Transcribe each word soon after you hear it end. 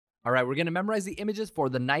All right, we're going to memorize the images for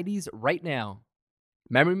the 90s right now.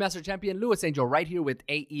 Memory Master Champion Louis Angel right here with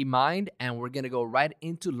AE Mind, and we're going to go right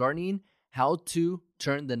into learning how to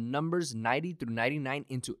turn the numbers 90 through 99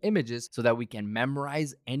 into images so that we can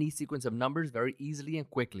memorize any sequence of numbers very easily and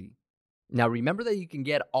quickly. Now, remember that you can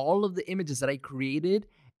get all of the images that I created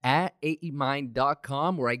at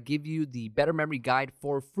aemind.com, where I give you the Better Memory Guide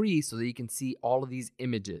for free so that you can see all of these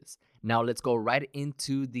images. Now, let's go right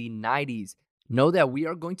into the 90s. Know that we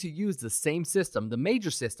are going to use the same system, the major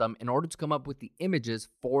system, in order to come up with the images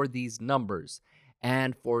for these numbers.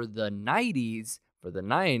 And for the 90s, for the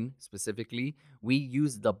 9 specifically, we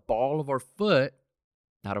use the ball of our foot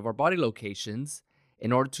out of our body locations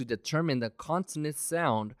in order to determine the consonant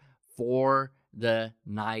sound for the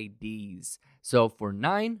 90s. So for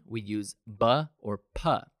 9, we use B or P.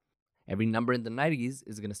 Every number in the 90s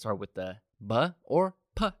is going to start with the B or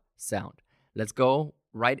P sound. Let's go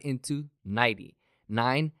right into 90.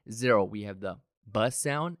 90, we have the B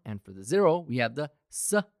sound, and for the 0, we have the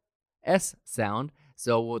S sound.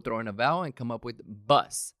 So we'll throw in a vowel and come up with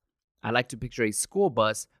bus. I like to picture a school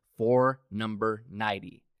bus for number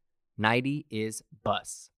 90. 90 is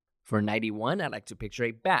bus. For 91, I like to picture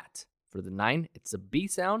a bat. For the 9, it's a B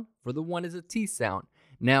sound. For the 1 is a T sound.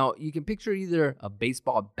 Now, you can picture either a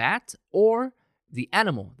baseball bat or the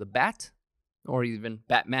animal, the bat, or even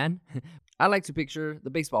Batman. I like to picture the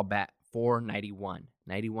baseball bat for 91.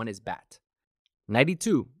 91 is bat.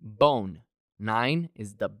 92, bone. 9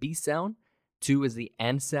 is the B sound. 2 is the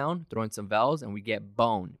N sound. Throw in some vowels and we get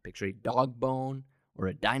bone. Picture a dog bone or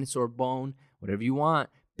a dinosaur bone, whatever you want.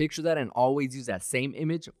 Picture that and always use that same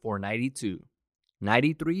image for 92.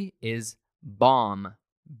 93 is bomb.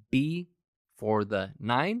 B for the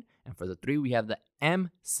 9. And for the 3, we have the M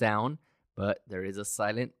sound. But there is a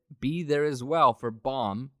silent B there as well for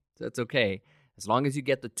bomb. So that's okay. As long as you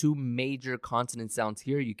get the 2 major consonant sounds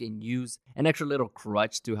here, you can use an extra little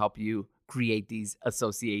crutch to help you create these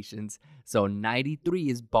associations. So 93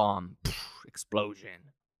 is bomb.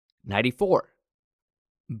 Explosion. 94.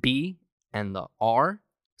 B and the R.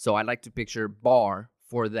 So I like to picture bar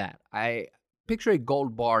for that. I picture a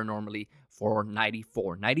gold bar normally for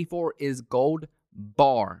 94. 94 is gold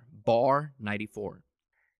bar. Bar 94.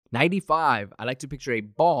 95, I like to picture a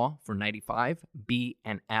ball for 95, B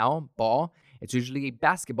and L, ball. It's usually a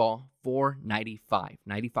basketball for 95.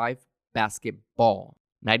 95, basketball.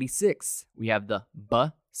 96, we have the B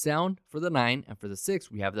sound for the 9, and for the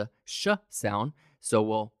 6, we have the sh sound. So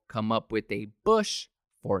we'll come up with a bush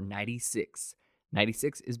for 96.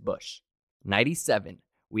 96 is bush. 97,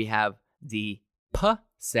 we have the P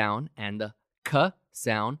sound and the K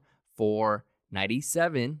sound for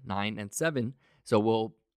 97, 9 and 7. So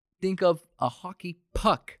we'll think of a hockey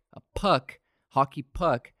puck, hockey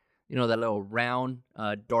puck, you know, that little round,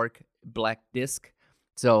 dark black disc.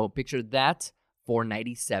 So picture that for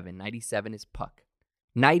 97. 97 is puck.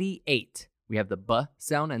 98, we have the B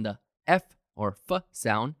sound and the F or F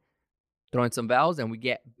sound. Throw in some vowels and we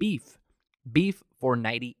get beef. Beef for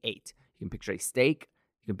 98. You can picture a steak.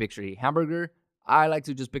 You can picture a hamburger. I like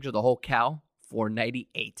to just picture the whole cow for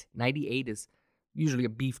 98. 98 is usually a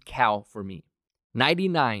beef cow for me.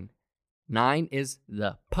 99. 9 is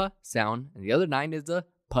the P sound, and the other 9 is the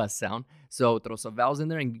P sound. So throw some vowels in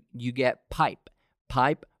there, and you get pipe.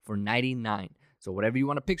 Pipe for 99. So whatever you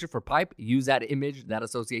want to picture for pipe, use that image, that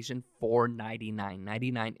association for 99.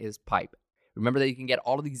 99 is pipe. Remember that you can get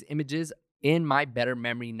all of these images in my Better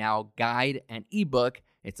Memory Now guide and ebook.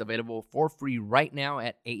 It's available for free right now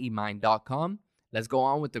at aemind.com. Let's go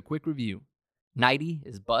on with the quick review. 90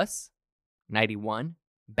 is bus. 91,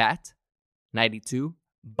 bat. 92,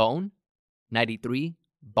 bone. 93,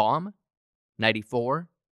 bomb. 94,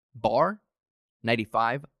 bar.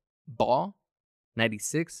 95, ball.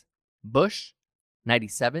 96, bush.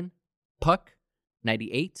 97, puck.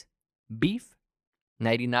 98, beef.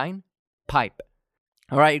 99, pipe.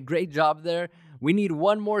 All right, great job there. We need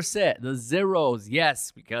one more set, the zeros.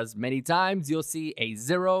 Yes, because many times you'll see a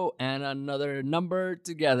 0 and another number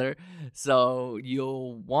together. So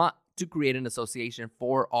you'll want to create an association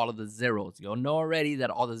for all of the zeros. You'll know already that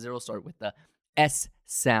all the zeros start with the S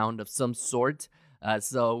sound of some sort.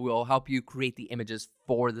 So we'll help you create the images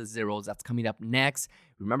for the zeros. That's coming up next.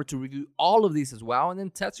 Remember to review all of these as well, and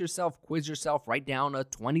then test yourself, quiz yourself, write down a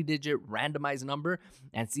 20-digit randomized number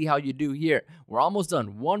and see how you do here. We're almost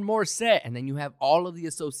done. One more set, and then you have all of the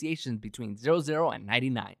associations between 00 and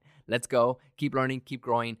 99. Let's go. Keep learning. Keep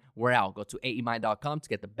growing. We're out. Go to aemind.com to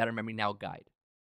get the Better Memory Now guide.